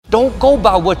Don't go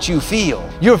by what you feel.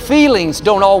 Your feelings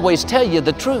don't always tell you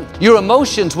the truth. Your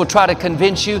emotions will try to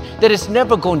convince you that it's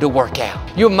never going to work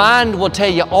out. Your mind will tell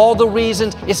you all the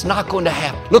reasons it's not going to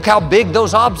happen. Look how big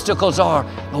those obstacles are.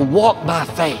 But walk by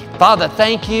faith. Father,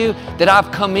 thank you that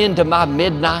I've come into my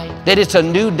midnight, that it's a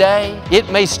new day. It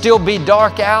may still be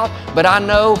dark out, but I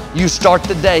know you start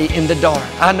the day in the dark.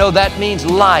 I know that means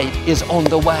light is on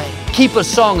the way. Keep a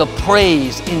song of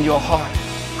praise in your heart.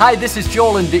 Hi, this is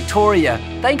Joel and Victoria.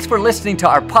 Thanks for listening to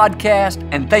our podcast,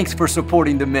 and thanks for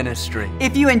supporting the ministry.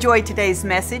 If you enjoyed today's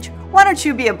message, why don't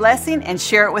you be a blessing and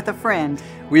share it with a friend?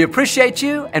 We appreciate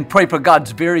you and pray for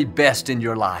God's very best in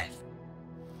your life.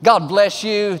 God bless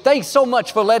you. Thanks so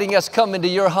much for letting us come into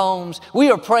your homes. We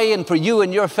are praying for you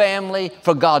and your family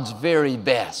for God's very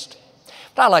best.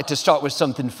 But I'd like to start with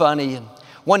something funny.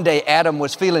 One day Adam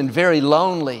was feeling very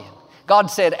lonely.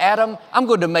 God said, Adam, I'm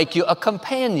going to make you a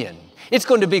companion. It's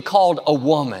going to be called a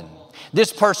woman.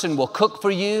 This person will cook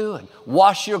for you and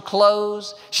wash your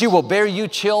clothes. She will bear you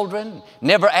children,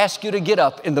 never ask you to get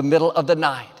up in the middle of the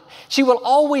night. She will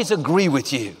always agree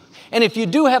with you. And if you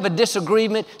do have a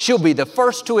disagreement, she'll be the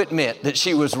first to admit that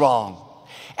she was wrong.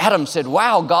 Adam said,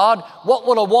 wow, God, what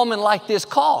will a woman like this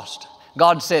cost?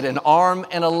 God said, an arm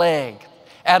and a leg.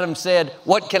 Adam said,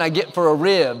 what can I get for a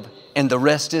rib? And the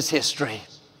rest is history.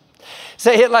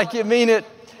 Say it like you mean it.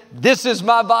 This is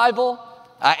my Bible.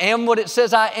 I am what it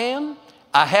says I am.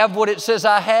 I have what it says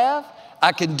I have.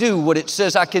 I can do what it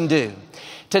says I can do.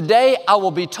 Today, I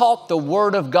will be taught the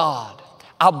Word of God.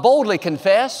 I boldly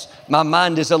confess, my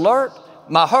mind is alert,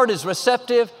 my heart is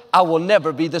receptive, I will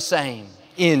never be the same.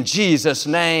 In Jesus'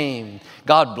 name,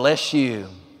 God bless you.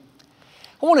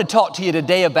 I want to talk to you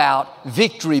today about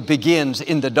victory begins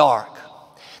in the dark.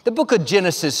 The book of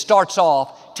Genesis starts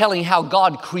off telling how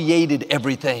God created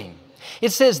everything.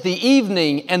 It says the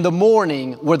evening and the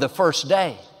morning were the first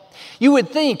day. You would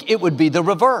think it would be the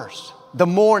reverse. The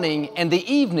morning and the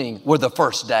evening were the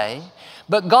first day,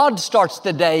 but God starts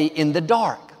the day in the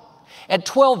dark. At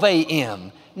 12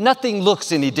 a.m., nothing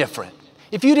looks any different.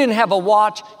 If you didn't have a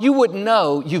watch, you wouldn't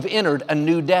know you've entered a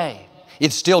new day.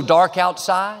 It's still dark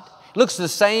outside. Looks the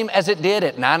same as it did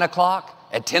at 9 o'clock,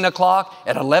 at 10 o'clock,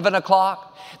 at 11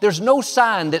 o'clock. There's no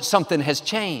sign that something has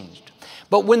changed.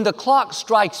 But when the clock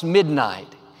strikes midnight,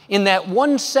 in that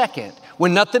 1 second,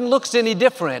 when nothing looks any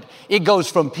different, it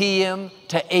goes from p.m.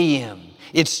 to a.m.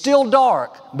 It's still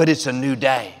dark, but it's a new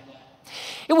day.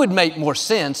 It would make more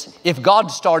sense if God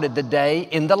started the day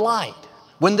in the light,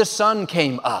 when the sun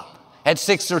came up, at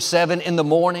 6 or 7 in the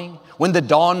morning, when the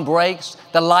dawn breaks,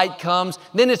 the light comes,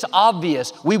 then it's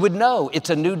obvious. We would know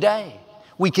it's a new day.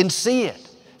 We can see it.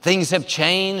 Things have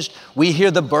changed. We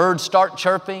hear the birds start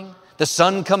chirping. The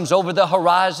sun comes over the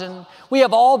horizon. We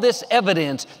have all this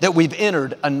evidence that we've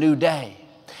entered a new day.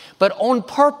 But on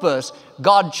purpose,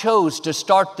 God chose to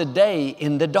start the day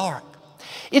in the dark.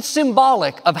 It's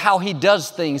symbolic of how He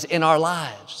does things in our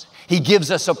lives. He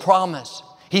gives us a promise.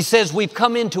 He says we've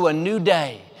come into a new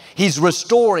day. He's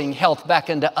restoring health back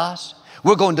into us.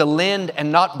 We're going to lend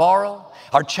and not borrow.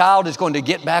 Our child is going to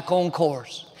get back on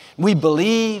course. We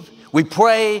believe, we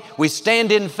pray, we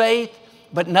stand in faith,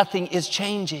 but nothing is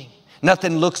changing.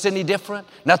 Nothing looks any different.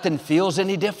 Nothing feels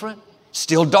any different.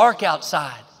 Still dark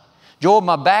outside. Joel,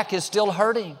 my back is still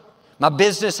hurting. My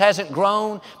business hasn't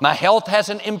grown. My health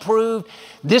hasn't improved.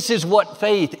 This is what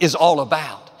faith is all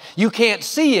about. You can't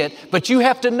see it, but you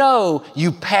have to know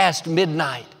you passed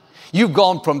midnight. You've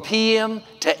gone from p.m.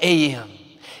 to a.m.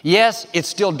 Yes, it's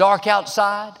still dark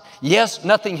outside. Yes,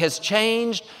 nothing has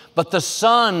changed, but the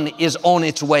sun is on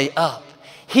its way up.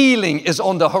 Healing is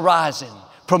on the horizon.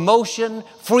 Promotion,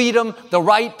 freedom, the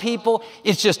right people.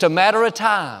 It's just a matter of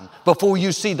time before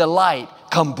you see the light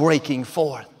come breaking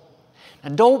forth.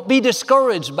 Now, don't be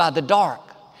discouraged by the dark.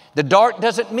 The dark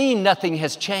doesn't mean nothing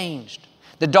has changed.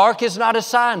 The dark is not a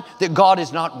sign that God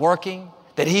is not working,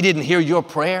 that He didn't hear your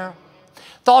prayer.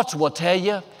 Thoughts will tell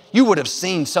you, you would have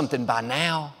seen something by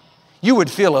now. You would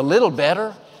feel a little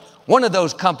better. One of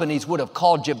those companies would have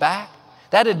called you back.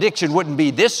 That addiction wouldn't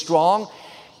be this strong.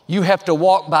 You have to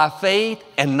walk by faith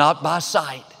and not by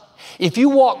sight. If you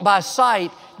walk by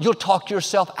sight, you'll talk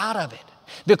yourself out of it,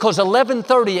 because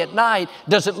 11:30 at night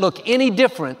doesn't look any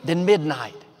different than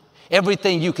midnight.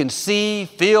 Everything you can see,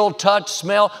 feel, touch,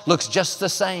 smell looks just the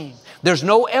same. There's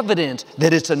no evidence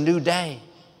that it's a new day.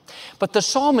 But the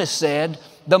psalmist said,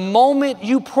 the moment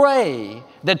you pray,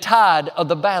 the tide of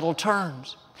the battle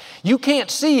turns. You can't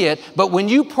see it, but when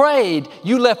you prayed,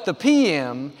 you left the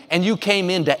p.m. and you came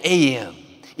into a.m.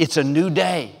 It's a new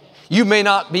day. You may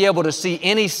not be able to see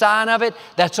any sign of it.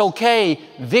 That's okay.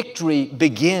 Victory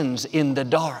begins in the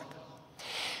dark.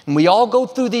 And we all go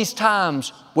through these times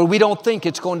where we don't think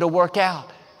it's going to work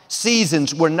out.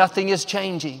 Seasons where nothing is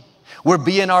changing. We're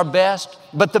being our best,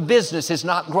 but the business is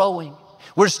not growing.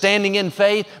 We're standing in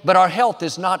faith, but our health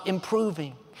is not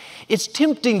improving. It's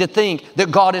tempting to think that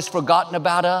God has forgotten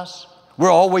about us. We're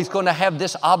always going to have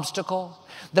this obstacle.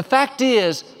 The fact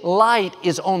is, light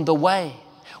is on the way.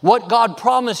 What God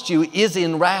promised you is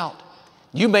en route.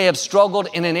 You may have struggled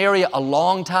in an area a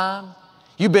long time.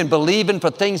 You've been believing for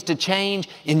things to change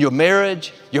in your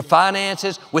marriage, your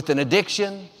finances, with an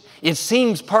addiction. It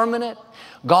seems permanent.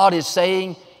 God is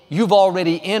saying, you've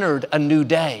already entered a new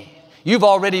day. You've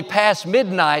already passed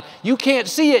midnight. You can't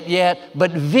see it yet,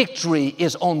 but victory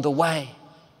is on the way.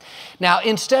 Now,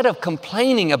 instead of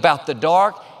complaining about the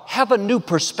dark, have a new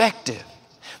perspective.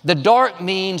 The dark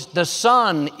means the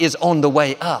sun is on the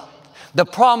way up. The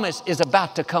promise is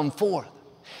about to come forth.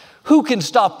 Who can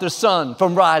stop the sun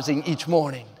from rising each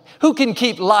morning? Who can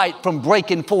keep light from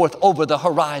breaking forth over the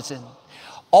horizon?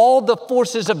 All the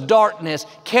forces of darkness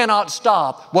cannot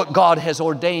stop what God has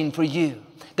ordained for you.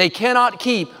 They cannot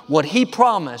keep what He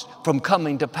promised from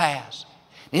coming to pass.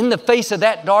 In the face of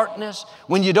that darkness,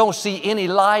 when you don't see any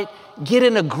light, get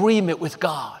in agreement with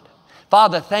God.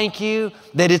 Father, thank you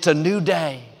that it's a new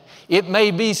day. It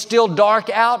may be still dark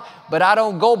out, but I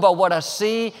don't go by what I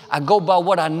see. I go by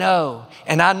what I know.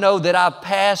 And I know that I've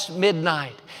passed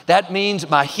midnight. That means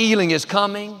my healing is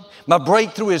coming. My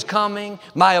breakthrough is coming.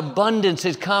 My abundance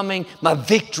is coming. My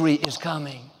victory is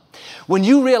coming. When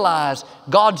you realize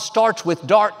God starts with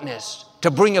darkness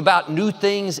to bring about new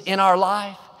things in our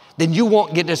life, then you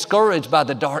won't get discouraged by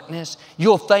the darkness.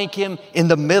 You'll thank Him in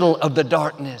the middle of the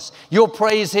darkness. You'll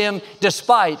praise Him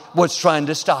despite what's trying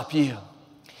to stop you.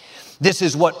 This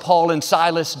is what Paul and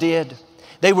Silas did.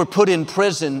 They were put in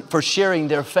prison for sharing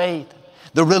their faith.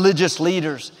 The religious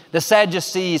leaders, the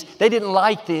Sadducees, they didn't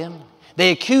like them. They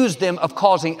accused them of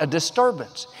causing a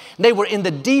disturbance. They were in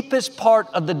the deepest part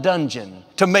of the dungeon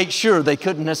to make sure they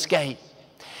couldn't escape.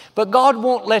 But God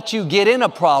won't let you get in a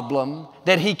problem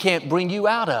that He can't bring you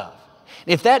out of.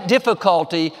 If that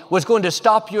difficulty was going to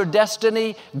stop your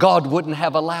destiny, God wouldn't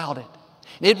have allowed it.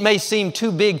 It may seem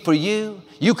too big for you.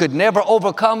 You could never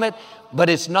overcome it, but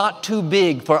it's not too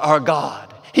big for our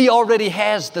God. He already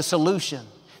has the solution.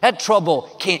 That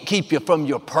trouble can't keep you from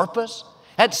your purpose.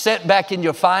 That setback in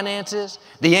your finances,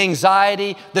 the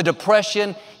anxiety, the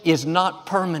depression is not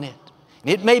permanent.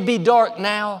 It may be dark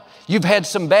now. You've had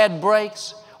some bad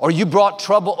breaks, or you brought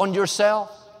trouble on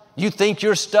yourself. You think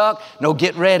you're stuck. No,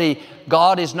 get ready.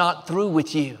 God is not through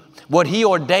with you. What He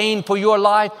ordained for your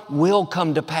life will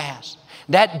come to pass.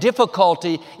 That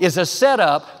difficulty is a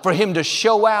setup for Him to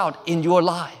show out in your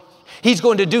life. He's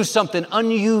going to do something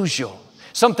unusual,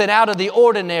 something out of the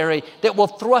ordinary that will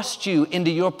thrust you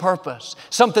into your purpose,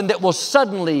 something that will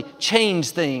suddenly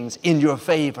change things in your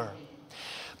favor.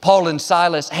 Paul and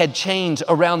Silas had chains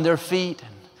around their feet,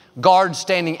 guards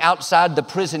standing outside the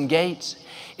prison gates.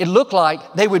 It looked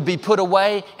like they would be put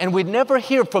away and we'd never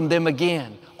hear from them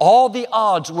again. All the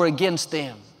odds were against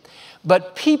them.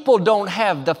 But people don't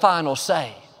have the final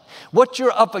say. What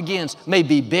you're up against may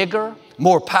be bigger,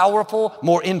 more powerful,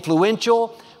 more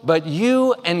influential, but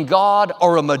you and God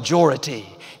are a majority.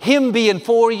 Him being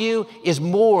for you is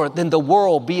more than the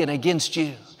world being against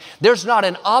you. There's not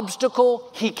an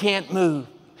obstacle He can't move.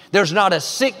 There's not a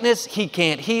sickness He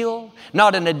can't heal,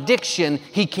 not an addiction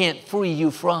He can't free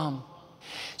you from.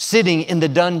 Sitting in the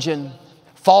dungeon,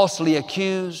 falsely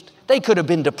accused, they could have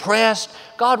been depressed.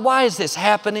 God, why is this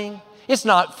happening? It's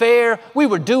not fair. We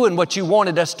were doing what you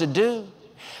wanted us to do.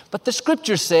 But the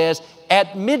Scripture says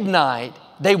at midnight,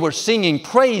 they were singing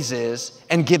praises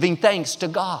and giving thanks to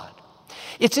God.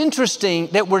 It's interesting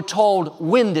that we're told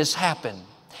when this happened.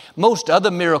 Most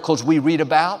other miracles we read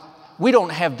about, we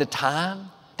don't have the time.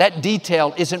 That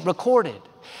detail isn't recorded.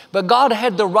 But God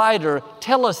had the writer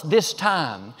tell us this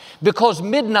time because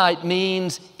midnight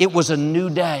means it was a new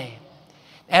day.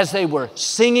 As they were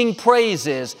singing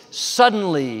praises,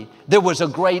 suddenly there was a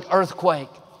great earthquake.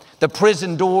 The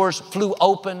prison doors flew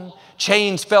open,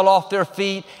 chains fell off their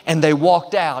feet, and they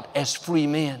walked out as free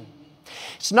men.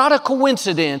 It's not a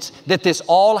coincidence that this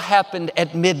all happened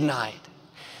at midnight.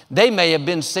 They may have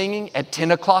been singing at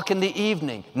 10 o'clock in the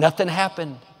evening. Nothing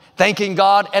happened. Thanking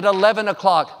God at 11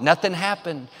 o'clock. Nothing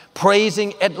happened.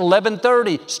 Praising at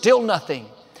 11:30. Still nothing.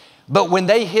 But when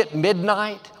they hit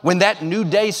midnight, when that new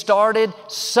day started,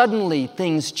 suddenly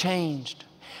things changed.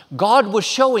 God was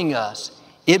showing us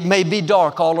it may be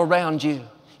dark all around you.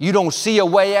 You don't see a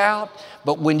way out,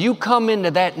 but when you come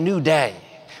into that new day,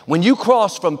 when you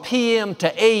cross from PM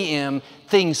to AM,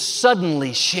 things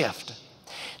suddenly shift.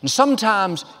 And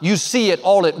sometimes you see it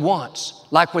all at once,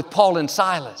 like with Paul and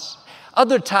Silas.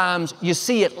 Other times you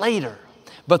see it later.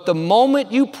 But the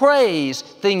moment you praise,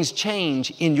 things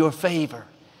change in your favor.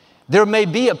 There may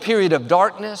be a period of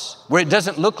darkness where it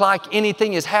doesn't look like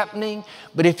anything is happening,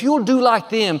 but if you'll do like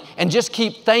them and just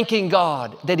keep thanking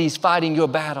God that He's fighting your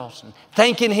battles, and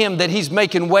thanking Him that He's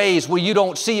making ways where you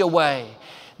don't see a way,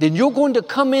 then you're going to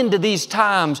come into these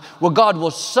times where God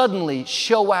will suddenly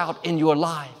show out in your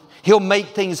life. He'll make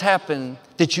things happen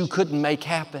that you couldn't make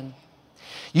happen.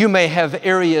 You may have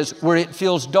areas where it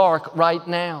feels dark right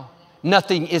now.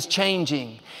 Nothing is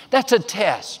changing. That's a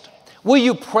test. Will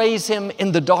you praise Him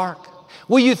in the dark?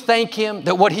 Will you thank Him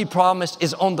that what He promised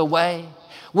is on the way?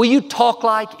 Will you talk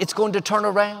like it's going to turn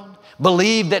around?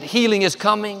 Believe that healing is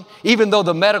coming, even though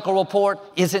the medical report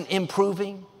isn't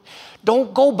improving?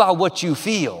 Don't go by what you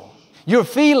feel. Your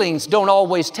feelings don't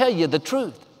always tell you the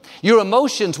truth. Your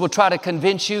emotions will try to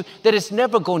convince you that it's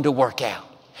never going to work out.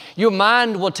 Your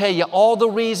mind will tell you all the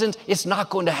reasons it's not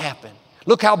going to happen.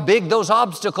 Look how big those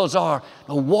obstacles are.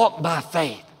 Now walk by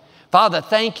faith. Father,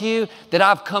 thank You that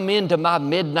I've come into my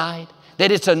midnight,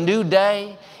 that it's a new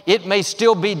day. It may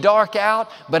still be dark out,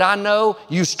 but I know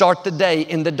You start the day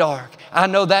in the dark. I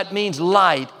know that means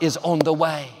light is on the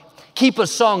way. Keep a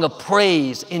song of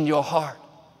praise in your heart.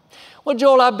 Well,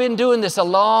 Joel, I've been doing this a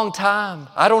long time.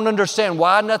 I don't understand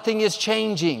why nothing is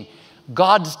changing.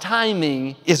 God's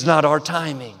timing is not our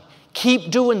timing.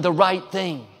 Keep doing the right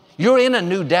thing. You're in a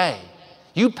new day.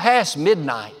 You pass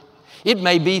midnight. It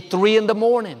may be 3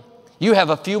 a.m. You have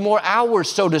a few more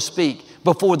hours, so to speak,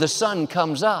 before the sun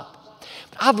comes up.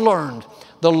 I've learned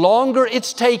the longer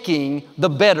it's taking, the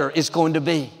better it's going to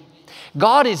be.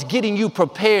 God is getting you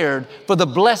prepared for the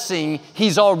blessing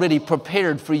He's already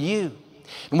prepared for you.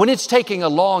 And when it's taking a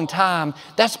long time,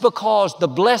 that's because the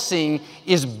blessing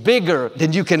is bigger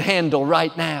than you can handle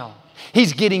right now.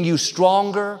 He's getting you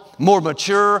stronger, more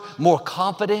mature, more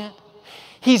confident.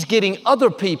 He's getting other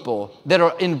people that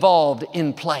are involved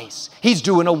in place. He's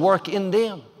doing a work in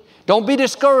them. Don't be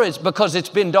discouraged because it's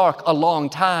been dark a long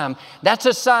time. That's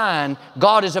a sign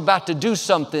God is about to do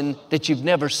something that you've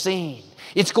never seen.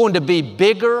 It's going to be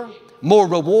bigger, more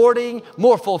rewarding,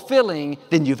 more fulfilling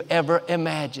than you've ever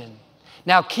imagined.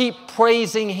 Now keep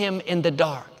praising Him in the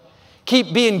dark.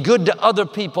 Keep being good to other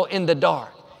people in the dark.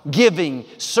 Giving,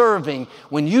 serving.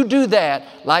 When you do that,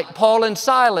 like Paul and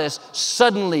Silas,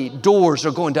 suddenly doors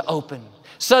are going to open.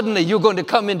 Suddenly you're going to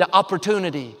come into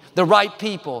opportunity, the right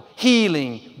people,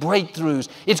 healing, breakthroughs.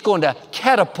 It's going to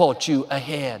catapult you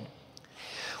ahead.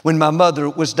 When my mother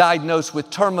was diagnosed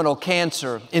with terminal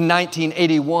cancer in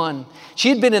 1981, she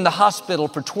had been in the hospital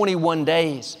for 21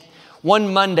 days.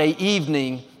 One Monday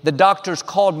evening, the doctors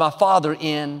called my father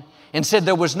in and said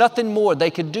there was nothing more they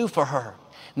could do for her.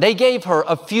 They gave her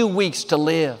a few weeks to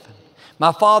live.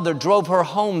 My father drove her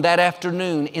home that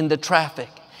afternoon in the traffic.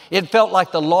 It felt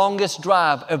like the longest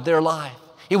drive of their life.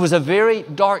 It was a very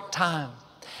dark time.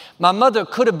 My mother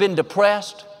could have been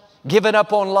depressed, given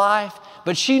up on life,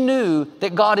 but she knew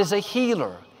that God is a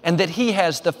healer and that He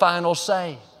has the final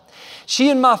say. She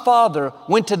and my father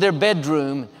went to their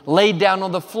bedroom, laid down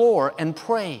on the floor and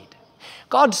prayed.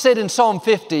 God said in Psalm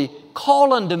 50,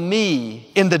 "Call unto me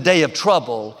in the day of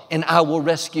trouble, and I will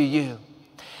rescue you."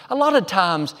 A lot of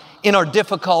times in our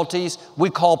difficulties, we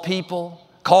call people,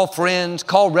 call friends,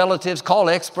 call relatives, call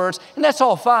experts, and that's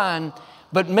all fine,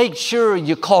 but make sure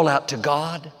you call out to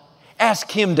God.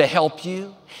 Ask Him to help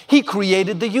you. He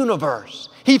created the universe.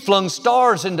 He flung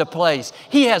stars into place.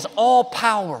 He has all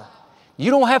power.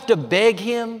 You don't have to beg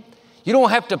Him. You don't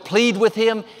have to plead with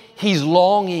Him. He's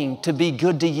longing to be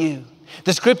good to you.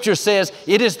 The Scripture says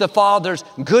it is the Father's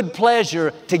good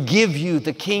pleasure to give you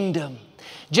the kingdom.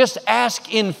 Just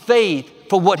ask in faith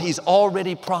for what He's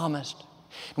already promised.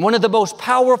 And one of the most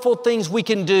powerful things we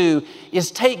can do is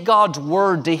take God's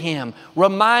word to Him.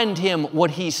 Remind Him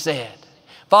what He said.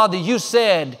 Father, You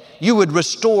said You would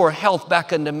restore health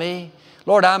back unto me.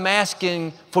 Lord, I'm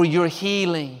asking for Your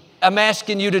healing. I'm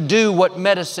asking You to do what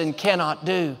medicine cannot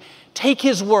do. Take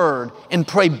His word and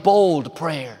pray bold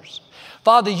prayers.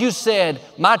 Father, You said,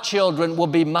 my children will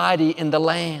be mighty in the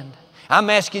land. I'm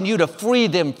asking You to free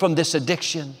them from this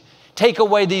addiction. Take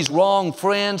away these wrong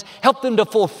friends. Help them to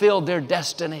fulfill their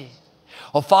destiny.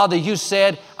 Oh, Father, You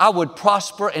said I would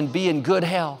prosper and be in good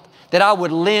health, that I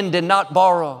would lend and not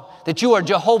borrow, that You are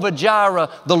Jehovah Jireh,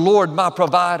 the Lord my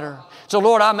provider. So,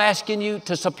 Lord, I'm asking You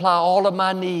to supply all of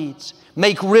my needs.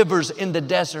 Make rivers in the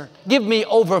desert. Give me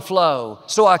overflow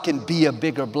so I can be a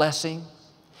bigger blessing.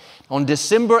 On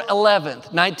December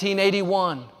 11th,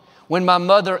 1981, when my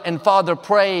mother and father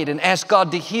prayed and asked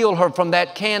God to heal her from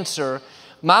that cancer,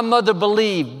 my mother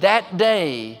believed that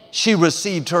day she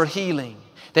received her healing,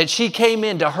 that she came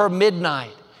into her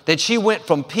midnight that she went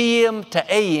from PM to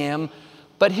AM,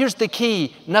 but here's the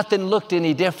key, nothing looked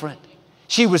any different.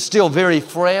 She was still very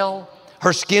frail.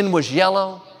 Her skin was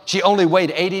yellow. She only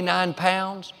weighed 89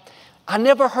 pounds. I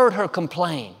never heard her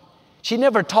complain. She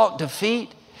never talked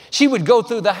defeat. She would go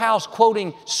through the house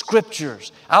quoting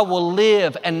scriptures. I will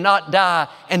live and not die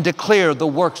and declare the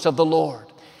works of the Lord.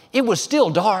 It was still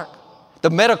dark. The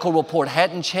medical report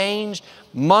hadn't changed.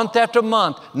 Month after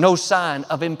month, no sign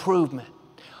of improvement.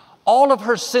 All of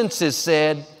her senses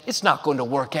said, it's not going to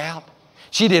work out.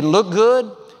 She didn't look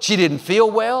good. She didn't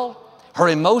feel well. Her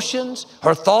emotions,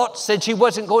 her thoughts said she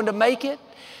wasn't going to make it.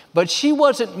 But she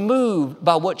wasn't moved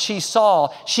by what she saw.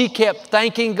 She kept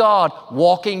thanking God,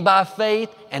 walking by faith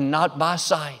and not by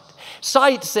sight.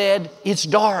 Sight said, it's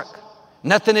dark.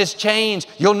 Nothing has changed.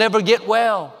 You'll never get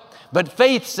well. But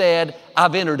faith said,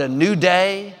 I've entered a new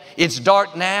day. It's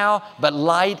dark now, but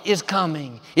light is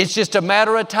coming. It's just a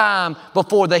matter of time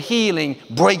before the healing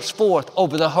breaks forth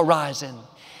over the horizon.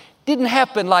 Didn't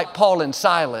happen like Paul and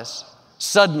Silas,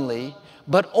 suddenly,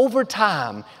 but over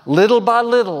time, little by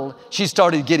little, she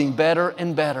started getting better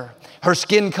and better. Her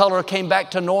skin color came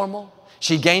back to normal.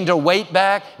 She gained her weight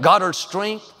back, got her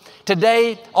strength.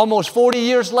 Today, almost 40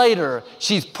 years later,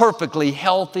 she's perfectly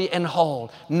healthy and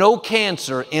whole. No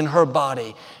cancer in her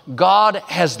body. God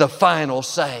has the final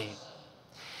say.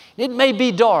 It may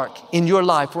be dark in your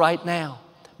life right now,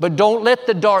 but don't let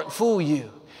the dark fool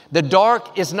you. The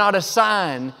dark is not a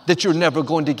sign that you're never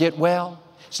going to get well.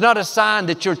 It's not a sign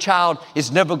that your child is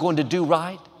never going to do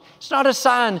right. It's not a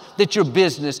sign that your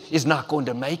business is not going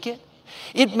to make it.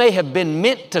 It may have been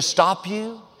meant to stop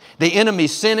you. The enemy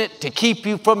sent it to keep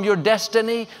you from your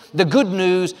destiny. The good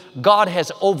news, God has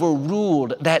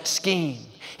overruled that scheme.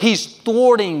 He's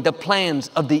thwarting the plans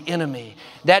of the enemy.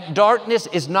 That darkness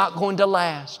is not going to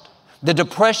last. The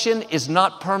depression is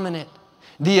not permanent.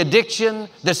 The addiction,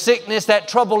 the sickness, that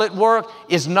trouble at work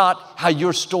is not how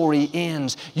your story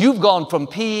ends. You've gone from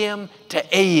PM to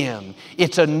AM.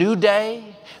 It's a new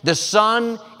day. The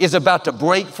sun is about to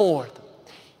break forth.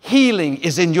 Healing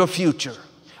is in your future.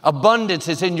 Abundance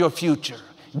is in your future.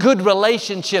 Good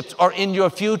relationships are in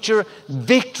your future.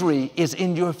 Victory is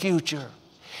in your future.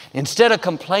 Instead of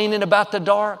complaining about the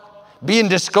dark, being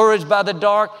discouraged by the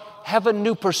dark, have a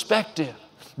new perspective.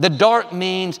 The dark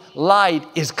means light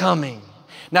is coming.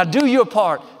 Now do your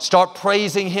part. Start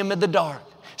praising Him in the dark.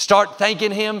 Start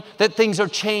thanking Him that things are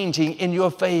changing in your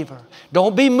favor.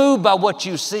 Don't be moved by what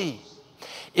you see.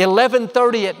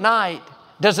 11:30 at night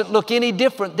doesn't look any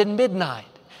different than midnight,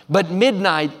 but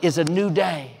midnight is a new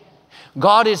day.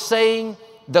 God is saying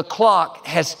the clock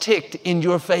has ticked in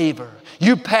your favor.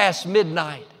 You passed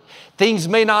midnight. Things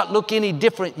may not look any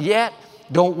different yet.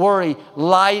 Don't worry,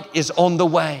 light is on the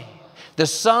way. The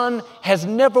sun has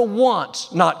never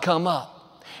once not come up.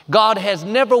 God has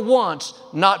never once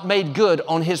not made good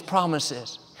on His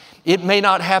promises. It may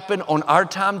not happen on our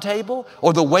timetable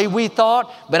or the way we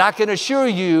thought, but I can assure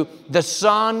you the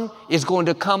sun is going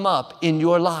to come up in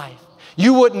your life.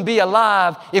 You wouldn't be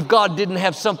alive if God didn't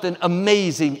have something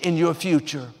amazing in your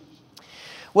future.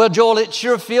 Well, Joel, it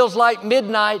sure feels like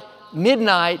midnight.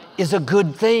 Midnight is a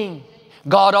good thing.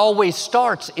 God always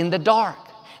starts in the dark.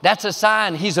 That's a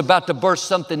sign He's about to burst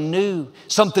something new,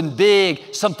 something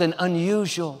big, something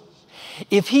unusual.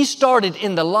 If He started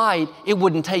in the light, it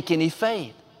wouldn't take any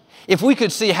faith. If we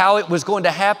could see how it was going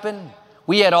to happen,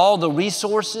 we had all the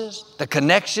resources, the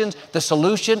connections, the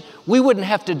solution, we wouldn't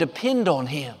have to depend on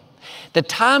Him. The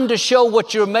time to show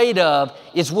what you're made of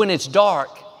is when it's dark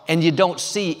and you don't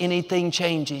see anything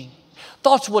changing.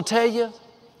 Thoughts will tell you,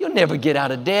 you'll never get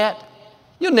out of debt.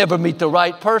 You'll never meet the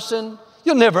right person.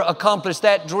 You'll never accomplish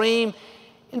that dream.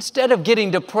 Instead of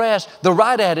getting depressed, the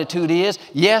right attitude is,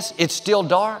 yes, it's still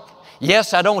dark.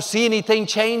 Yes, I don't see anything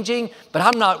changing, but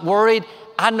I'm not worried.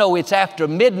 I know it's after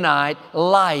midnight,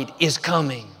 light is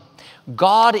coming.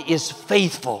 God is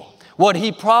faithful. What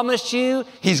He promised you,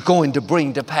 He's going to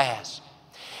bring to pass.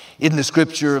 In the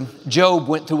scripture, Job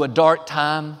went through a dark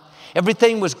time.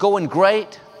 Everything was going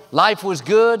great. Life was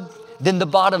good. Then the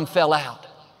bottom fell out.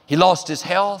 He lost his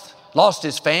health, lost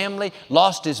his family,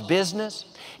 lost his business.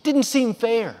 It didn't seem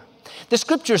fair. The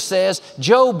scripture says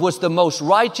Job was the most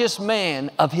righteous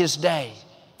man of his day.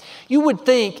 You would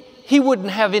think he wouldn't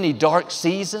have any dark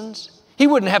seasons. He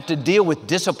wouldn't have to deal with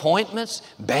disappointments,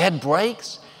 bad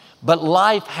breaks. But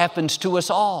life happens to us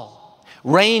all.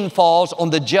 Rain falls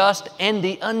on the just and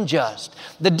the unjust.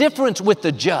 The difference with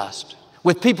the just,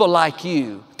 with people like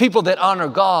you, people that honor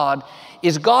God,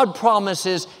 is God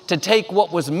promises to take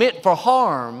what was meant for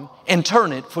harm and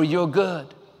turn it for your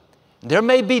good. There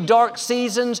may be dark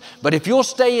seasons, but if you'll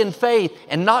stay in faith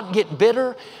and not get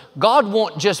bitter, God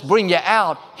won't just bring you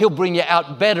out, He'll bring you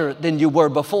out better than you were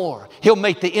before. He'll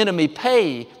make the enemy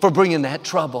pay for bringing that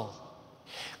trouble.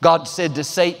 God said to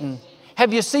Satan,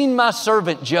 "Have you seen my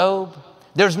servant Job?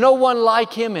 There's no one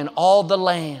like him in all the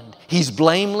land. He's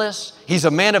blameless. He's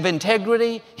a man of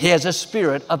integrity. He has a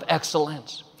spirit of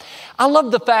excellence." I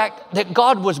love the fact that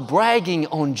God was bragging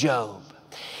on Job.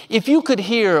 If you could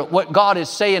hear what God is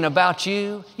saying about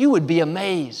you, you would be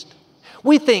amazed.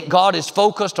 We think God is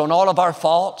focused on all of our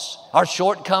faults, our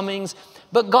shortcomings,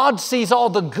 but God sees all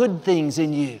the good things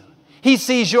in you. He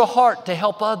sees your heart to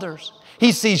help others.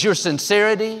 He sees your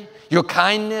sincerity, your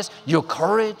kindness, your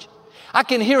courage. I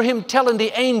can hear Him telling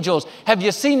the angels, "Have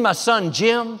you seen my son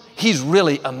Jim? He's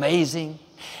really amazing.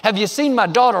 Have you seen my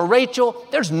daughter Rachel?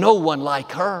 There's no one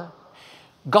like her."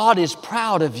 God is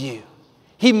proud of you.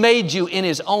 He made you in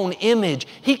His own image.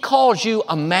 He calls you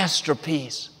a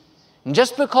masterpiece. And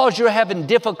just because you're having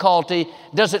difficulty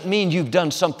doesn't mean you've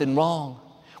done something wrong.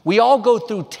 We all go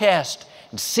through tests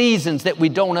and seasons that we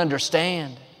don't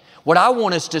understand. What I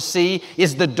want us to see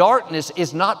is the darkness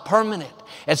is not permanent.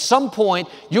 At some point,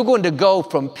 you're going to go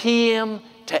from PM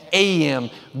to AM.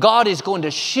 God is going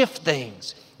to shift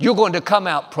things. You're going to come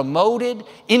out promoted,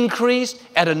 increased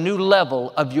at a new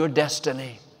level of your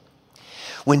destiny.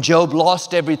 When Job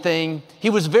lost everything,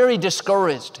 he was very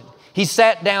discouraged. He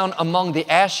sat down among the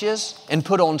ashes and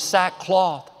put on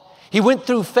sackcloth. He went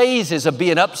through phases of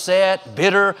being upset,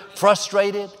 bitter,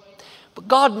 frustrated. But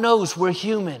God knows we're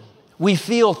human. We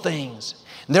feel things.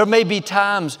 There may be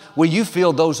times where you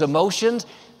feel those emotions.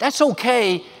 That's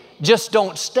okay. Just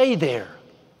don't stay there.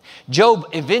 Job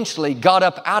eventually got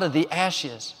up out of the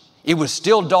ashes. It was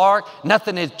still dark.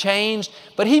 Nothing had changed.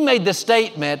 But he made the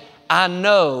statement, "I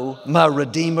know my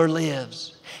Redeemer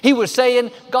lives." He was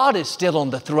saying, God is still on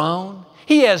the throne.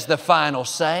 He has the final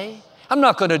say. I'm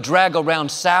not going to drag around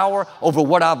sour over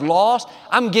what I've lost.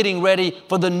 I'm getting ready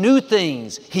for the new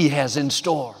things He has in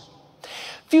store.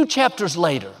 A few chapters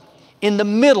later, in the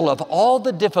middle of all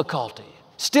the difficulty,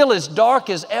 still as dark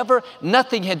as ever,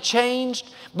 nothing had changed,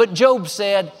 but Job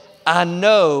said, "I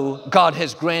know God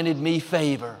has granted me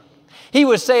favor." He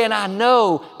was saying, "I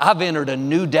know I've entered a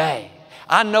new day.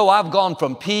 I know I've gone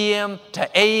from PM to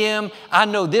AM. I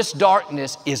know this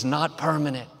darkness is not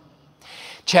permanent."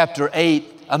 Chapter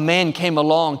 8, a man came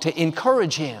along to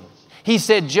encourage him. He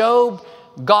said, "Job,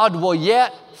 God will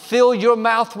yet fill your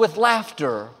mouth with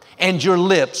laughter and your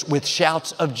lips with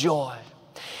shouts of joy."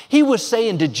 He was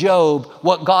saying to Job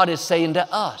what God is saying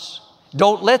to us.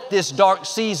 Don't let this dark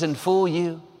season fool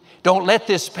you. Don't let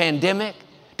this pandemic,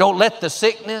 don't let the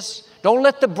sickness, don't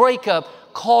let the breakup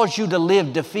cause you to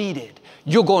live defeated.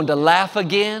 You're going to laugh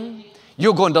again.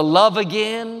 You're going to love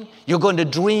again. You're going to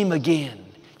dream again.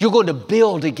 You're going to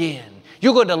build again.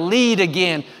 You're going to lead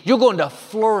again. You're going to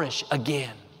flourish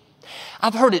again.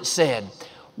 I've heard it said,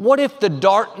 what if the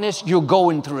darkness you're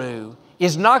going through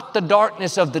is not the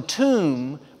darkness of the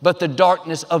tomb, but the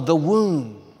darkness of the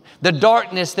womb? The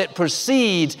darkness that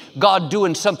precedes God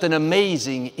doing something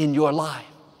amazing in your life.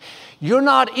 You're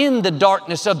not in the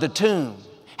darkness of the tomb.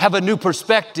 Have a new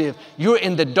perspective. You're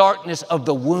in the darkness of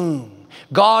the womb.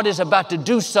 God is about to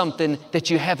do something that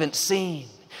you haven't seen.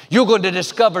 You're going to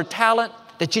discover talent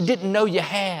that you didn't know you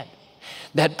had.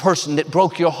 That person that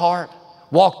broke your heart,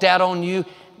 walked out on you,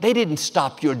 they didn't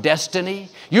stop your destiny.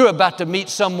 You're about to meet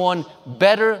someone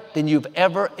better than you've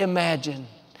ever imagined.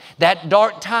 That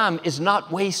dark time is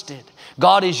not wasted.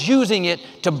 God is using it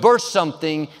to birth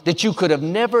something that you could have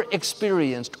never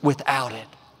experienced without it.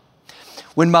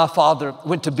 When my father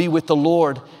went to be with the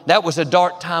Lord, that was a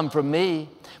dark time for me.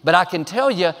 But I can tell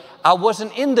you, I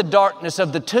wasn't in the darkness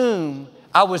of the tomb.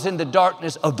 I was in the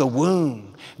darkness of the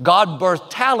womb. God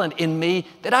birthed talent in me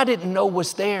that I didn't know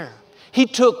was there. He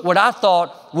took what I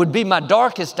thought would be my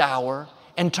darkest hour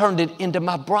and turned it into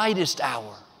my brightest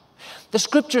hour. The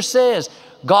scripture says,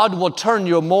 God will turn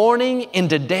your mourning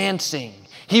into dancing.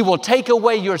 He will take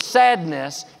away your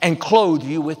sadness and clothe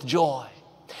you with joy.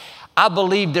 I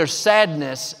believe there's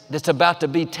sadness that's about to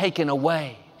be taken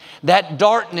away. That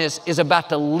darkness is about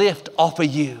to lift off of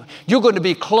you. You're going to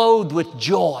be clothed with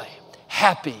joy,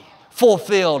 happy,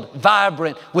 fulfilled,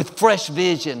 vibrant, with fresh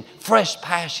vision, fresh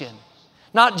passion.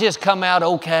 Not just come out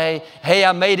okay, hey,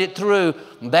 I made it through.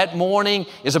 That morning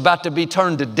is about to be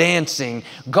turned to dancing.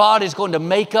 God is going to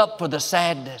make up for the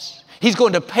sadness. He's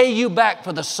going to pay you back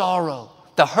for the sorrow,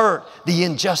 the hurt, the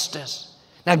injustice.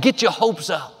 Now get your hopes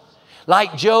up.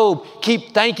 Like Job,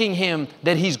 keep thanking Him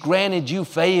that He's granted you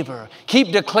favor.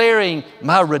 Keep declaring,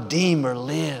 my Redeemer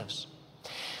lives.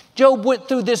 Job went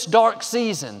through this dark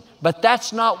season, but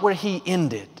that's not where he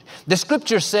ended. The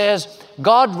scripture says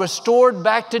God restored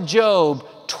back to Job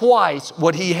twice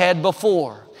what he had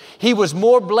before. He was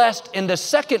more blessed in the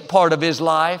second part of his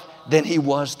life than he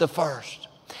was the first.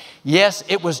 Yes,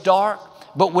 it was dark,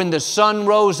 but when the sun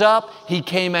rose up, he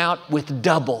came out with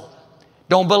double.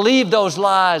 Don't believe those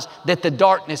lies that the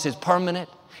darkness is permanent.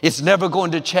 It's never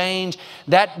going to change.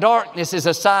 That darkness is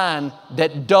a sign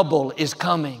that double is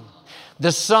coming.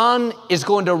 The sun is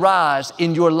going to rise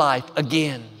in your life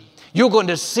again. You're going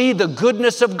to see the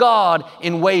goodness of God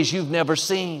in ways you've never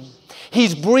seen.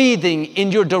 He's breathing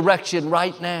in your direction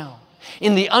right now.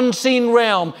 In the unseen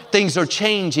realm, things are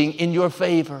changing in your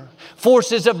favor.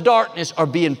 Forces of darkness are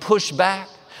being pushed back.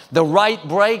 The right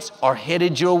breaks are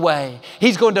headed your way.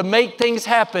 He's going to make things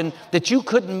happen that you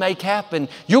couldn't make happen.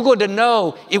 You're going to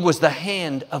know it was the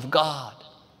hand of God.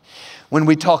 When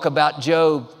we talk about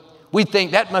Job, we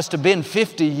think that must have been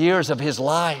 50 years of his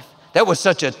life. That was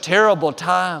such a terrible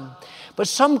time. But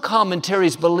some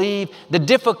commentaries believe the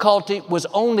difficulty was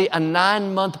only a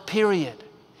 9-month period.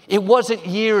 It wasn't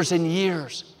years and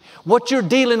years. What you're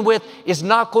dealing with is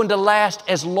not going to last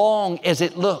as long as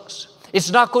it looks. It's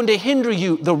not going to hinder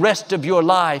you the rest of your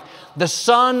life. The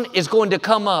sun is going to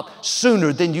come up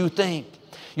sooner than you think.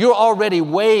 You're already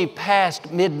way past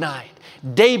midnight.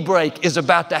 Daybreak is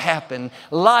about to happen.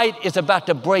 Light is about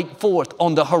to break forth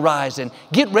on the horizon.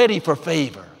 Get ready for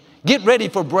favor. Get ready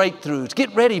for breakthroughs.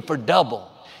 Get ready for double.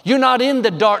 You're not in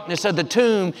the darkness of the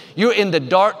tomb. You're in the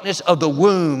darkness of the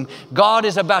womb. God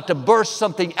is about to burst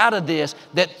something out of this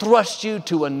that thrusts you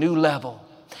to a new level.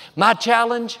 My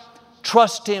challenge,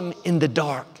 trust Him in the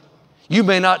dark. You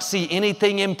may not see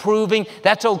anything improving.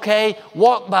 That's okay.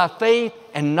 Walk by faith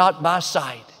and not by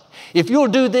sight. If you'll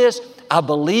do this, I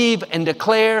believe and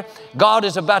declare God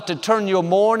is about to turn your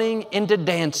mourning into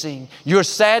dancing, your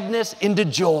sadness into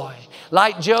joy.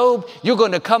 Like Job, you're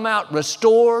going to come out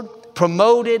restored,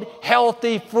 promoted,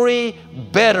 healthy, free,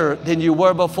 better than you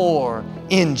were before,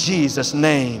 in Jesus'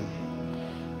 name.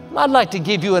 I'd like to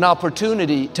give you an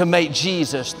opportunity to make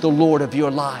Jesus the Lord of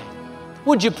your life.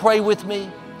 Would you pray with me?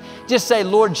 Just say,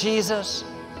 Lord Jesus,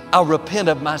 I repent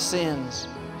of my sins.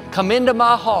 Come into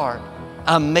my heart.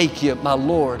 I make you my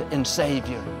Lord and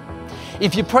Savior.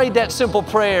 If you prayed that simple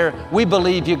prayer, we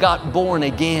believe you got born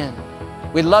again.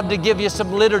 We'd love to give you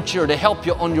some literature to help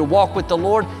you on your walk with the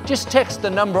Lord. Just text the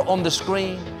number on the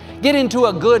screen. Get into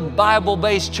a good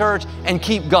Bible-based church and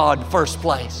keep God first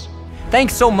place.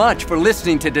 Thanks so much for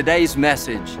listening to today's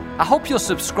message. I hope you'll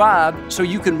subscribe so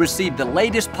you can receive the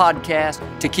latest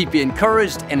podcast to keep you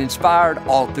encouraged and inspired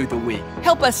all through the week.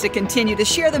 Help us to continue to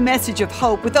share the message of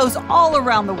hope with those all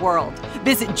around the world.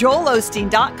 Visit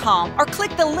joelosteen.com or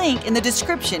click the link in the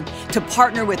description to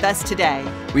partner with us today.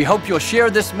 We hope you'll share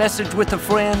this message with a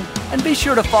friend and be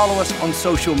sure to follow us on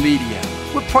social media.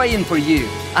 We're praying for you.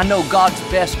 I know God's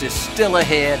best is still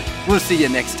ahead. We'll see you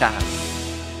next time.